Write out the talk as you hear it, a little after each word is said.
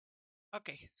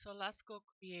Okay, so let's go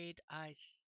create a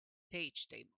stage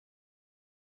table.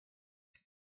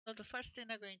 So the first thing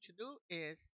I'm going to do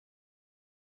is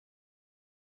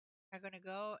I'm going to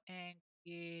go and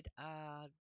create a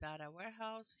data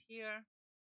warehouse here.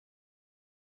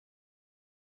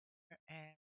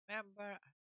 And remember,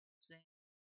 I'm using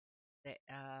the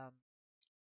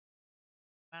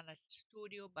Managed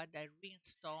Studio, but I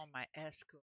reinstall my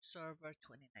SQL Server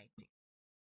 2019.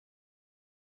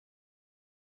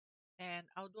 And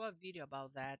I'll do a video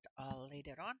about that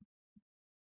later on.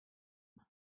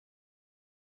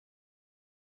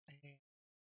 And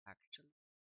actually,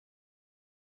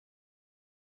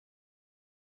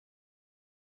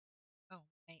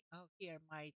 oh, here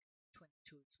my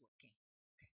 22 is working.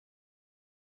 Okay.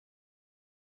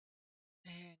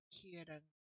 And here I'm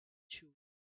to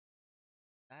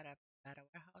data, data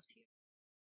warehouse here,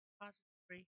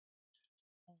 repository,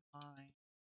 online,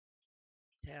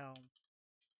 tell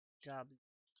w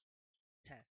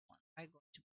test one. I go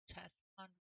to test one.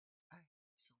 I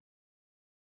so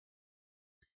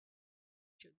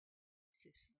to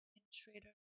system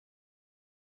administrator.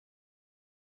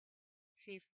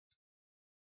 See if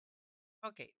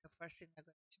okay. The first thing I'm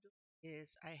going to do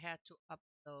is I had to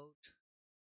upload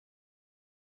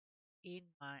in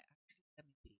my actually let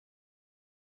me be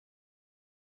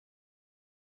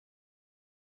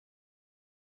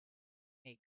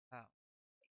make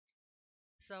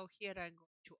so here I'm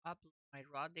going to upload my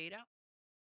raw data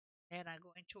and I'm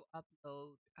going to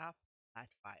upload a flat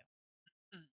file.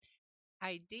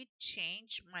 I did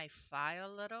change my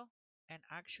file a little and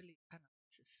actually I don't know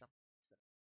this is something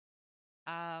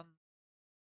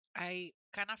I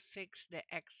kind of fixed the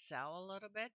Excel a little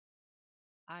bit.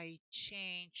 I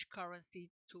changed currency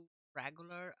to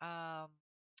regular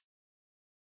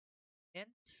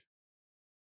int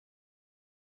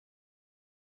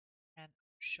and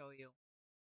show you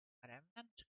what I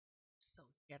meant. So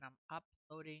here I'm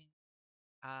uploading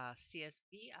a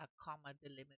CSV, a comma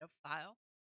delimiter file.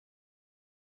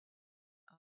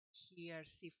 Uh, Here,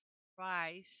 see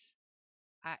price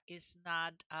is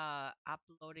not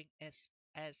uploading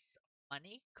as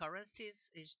money. Currencies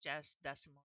is just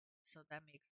decimal. So that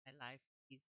makes my life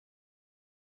easy.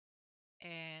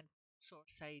 And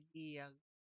source ID,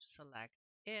 select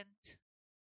int,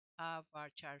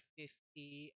 varchar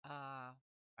 50,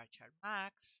 varchar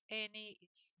max, any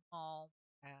it's small,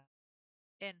 uh,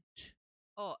 int.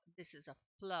 Oh, this is a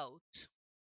float.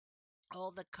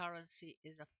 All the currency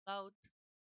is a float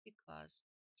because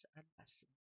it's a decimal.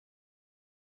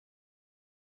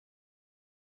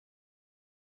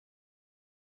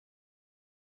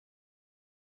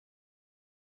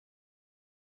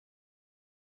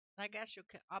 I guess you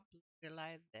can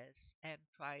upload this and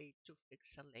try to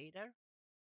fix it later.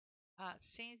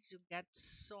 Since you get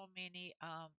so many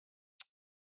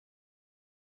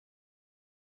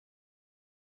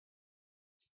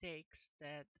mistakes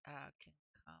that can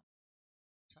come,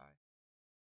 sorry,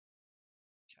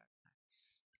 chart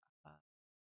max, uh,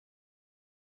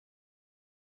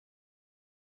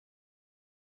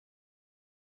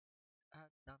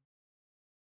 done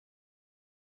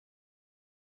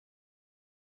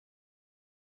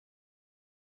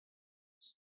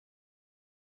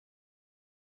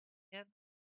in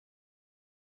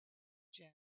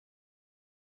gen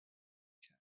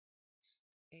charts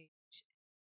age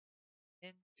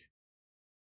int,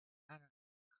 I don't know,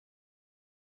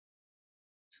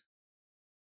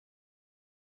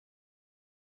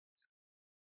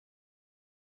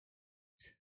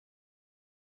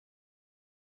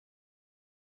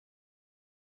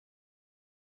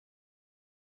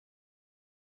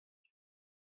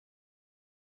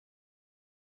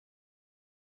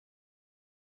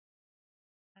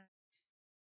 max,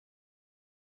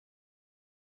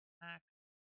 max,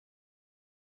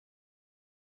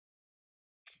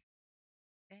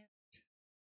 int,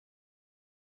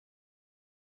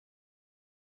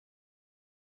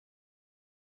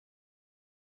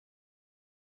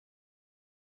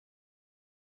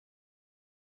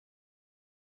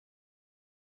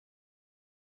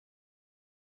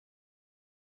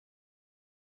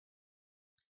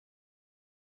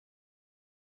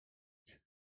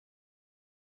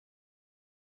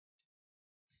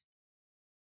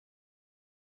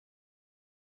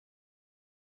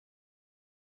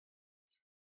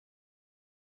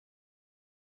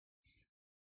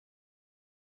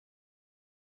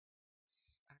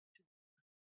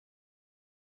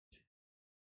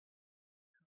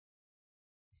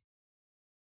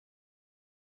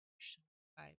 actually,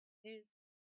 5 is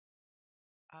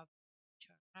uh,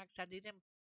 chart max. I didn't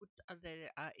put the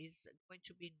is going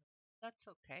to be no. That's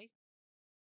okay.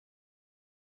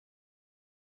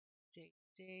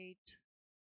 date,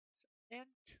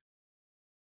 int,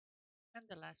 and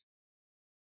the last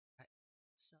one. Right.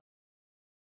 So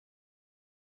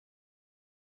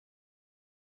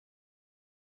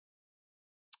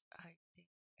I think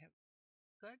everything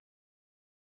good.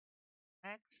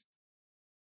 Next,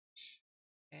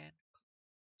 and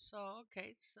so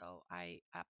okay, so I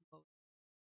upload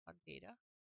raw data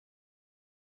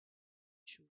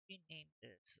to rename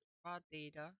this raw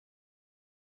data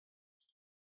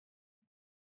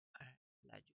and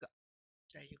let you go.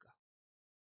 There you go.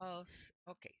 Oh,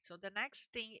 okay. So the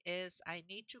next thing is I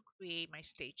need to create my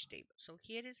stage table. So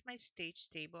here is my stage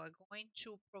table. I'm going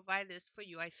to provide this for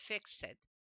you. I fix it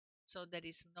so there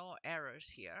is no errors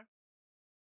here.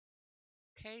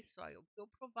 Okay, so I will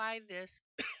provide this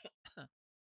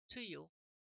to you.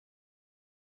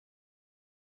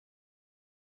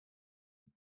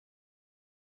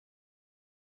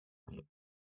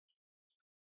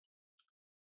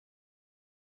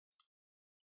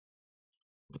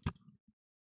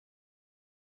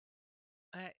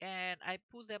 And I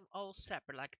put them all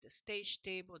separate, like the stage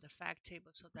table, the fact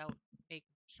table, so that would make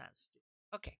sense to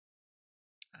you. Okay,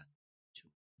 I'm going to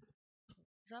pull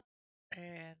this up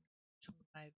and to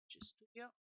my Visual Studio.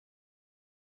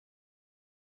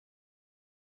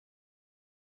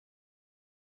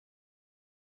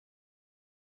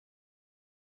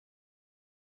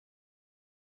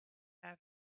 I'm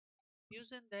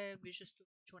using the Visual Studio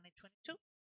 2022.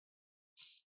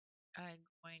 I'm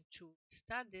going to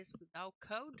start this without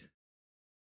code.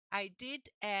 I did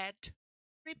add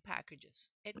three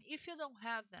packages, and if you don't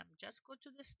have them, just go to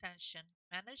the extension,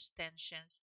 manage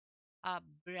extensions,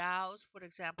 browse. For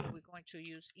example, we're going to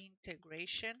use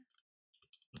integration,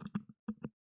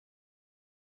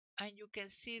 and you can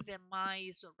see that mine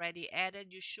is already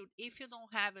added. You should, if you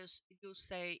don't have it, you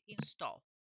say install.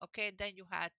 Okay, then you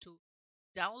had to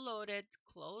download it,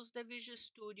 close the Visual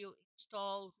Studio,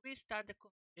 install, restart the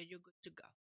computer, you're good to go.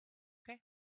 Okay,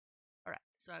 all right,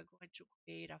 so I'm going to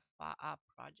create a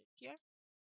project here.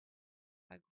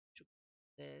 I'm going to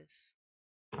this.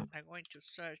 I'm going to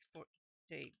search for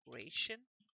integration.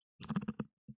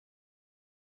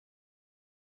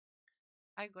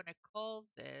 I'm going to call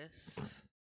this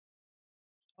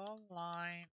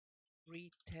online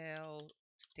retail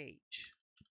stage.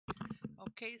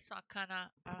 Okay, so I kind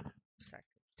of second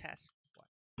test one.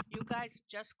 You guys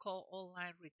just call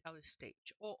online retail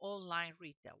stage or online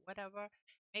retail, whatever.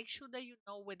 Make sure that you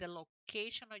know where the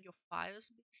location of your files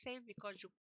be saved because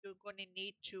you're going to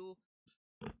need to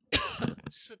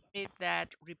submit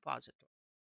that repository.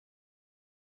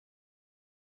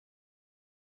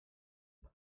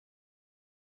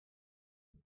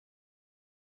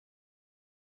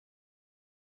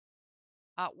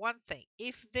 One thing,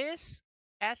 if this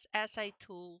SSI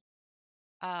tool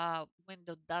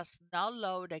window does not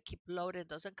load, I keep loading,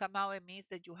 doesn't come out, it means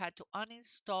that you had to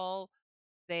uninstall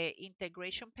the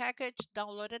integration package,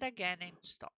 download it again, and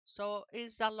install. So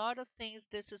it's a lot of things.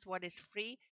 This is what is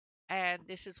free, and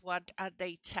this is what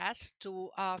they test to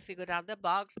figure out the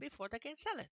bugs before they can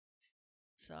sell it.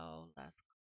 So let's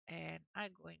go. And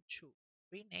I'm going to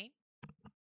rename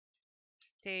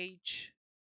stage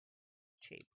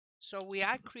table. So we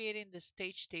are creating the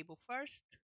stage table first.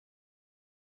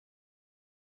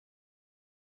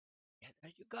 And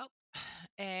there you go.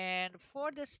 And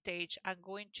for the stage, I'm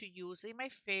going to use in my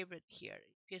favorite here.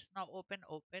 If it's not open,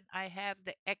 I have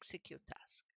the execute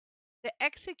task. The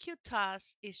execute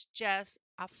task is just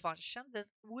a function that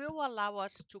will allow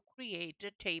us to create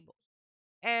a table.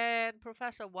 And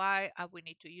Professor, why we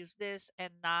need to use this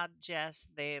and not just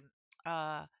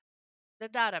uh, the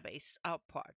database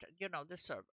part, the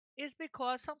server? Is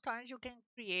because sometimes you can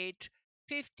create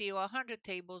 50 or 100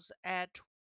 tables at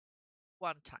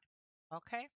one time.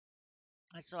 Okay,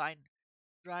 and so I'm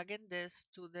dragging this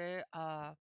to the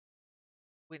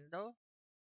window.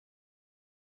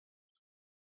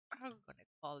 I'm going to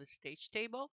call it stage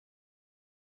table.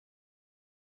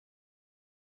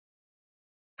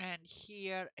 And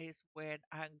here is when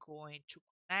I'm going to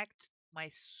connect my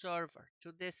server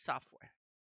to this software.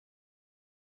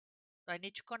 So I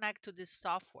need to connect to this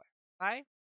software, right?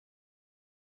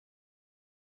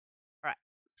 Right.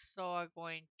 So I'm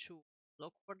going to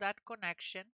look for that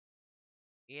connection,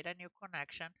 create a new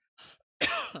connection.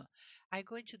 I'm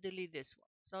going to delete this one.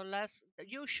 So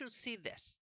you should see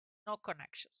this, no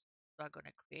connections. So I'm going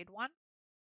to create one.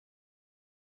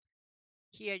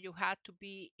 Here you have to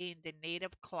be in the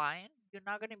native client. You're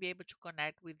not going to be able to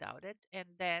connect without it. And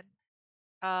then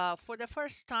for the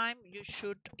first time, you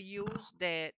should use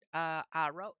the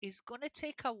arrow. It's going to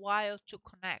take a while to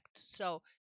connect. So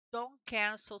don't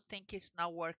cancel, think it's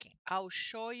not working. I'll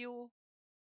show you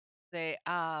the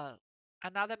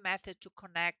another method to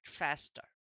connect faster.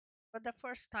 But the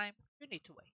first time, you need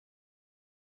to wait.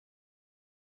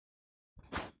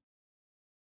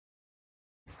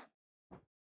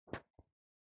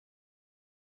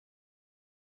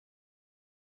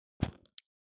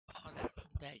 Oh,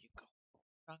 there you go.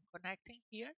 I'm connecting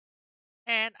here.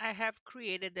 And I have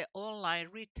created the online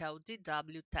retail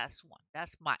DW test one.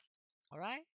 That's mine. All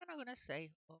right. And I'm going to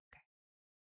say, okay.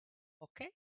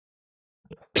 Okay.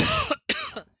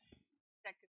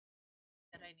 Second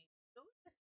that I need to do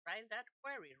is write that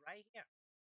query right here.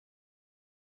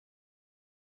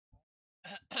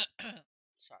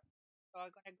 Sorry. So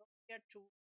I'm going to go here to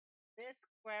this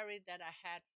query that I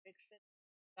had fixed it,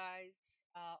 guys.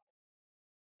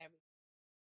 Everything.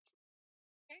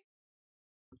 Okay.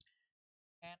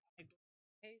 And I go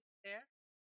paste there.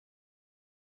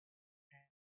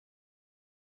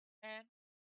 And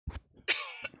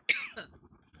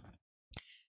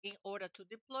in order to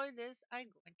deploy this, I'm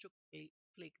going to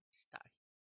click start.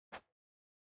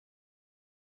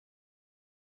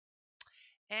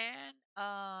 And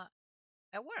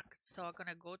it worked. So I'm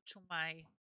gonna go to my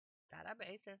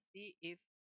database and see if it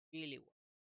really works.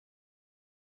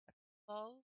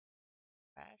 Oh,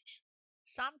 crash.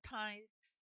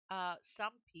 Sometimes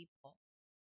some people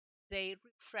they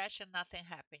refresh and nothing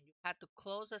happened. You had to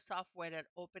close the software and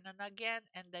open it again,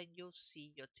 and then you'll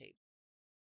see your table.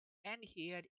 And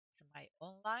here is my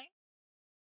online.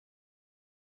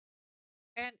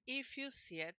 And if you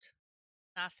see it,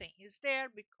 nothing is there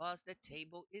because the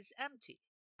table is empty.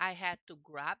 I had to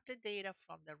grab the data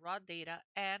from the raw data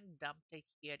and dump it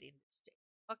here in this table.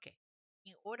 Okay.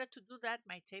 In order to do that,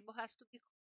 my table has to be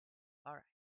closed. All right.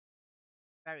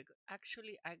 Very good.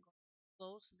 Actually, I'm going to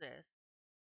close this.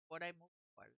 What I move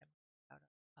forward,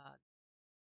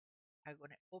 I'm going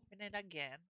to open it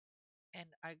again,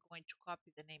 and I'm going to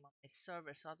copy the name of my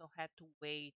server so I don't have to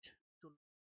wait to load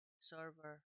the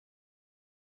server.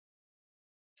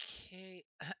 Okay.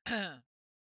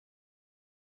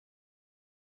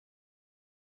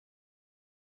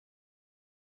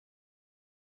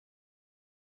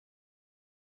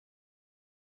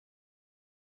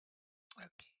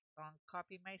 Okay. So I'm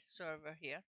copy my server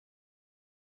here.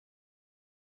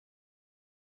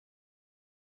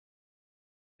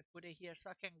 I put it here so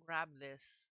I can grab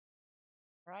this.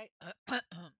 Right? I'm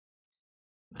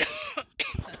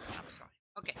sorry.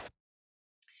 Okay.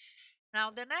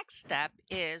 Now the next step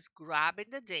is grabbing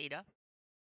the data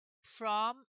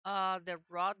from the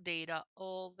raw data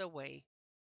all the way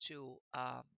to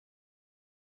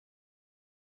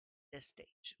this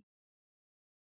stage.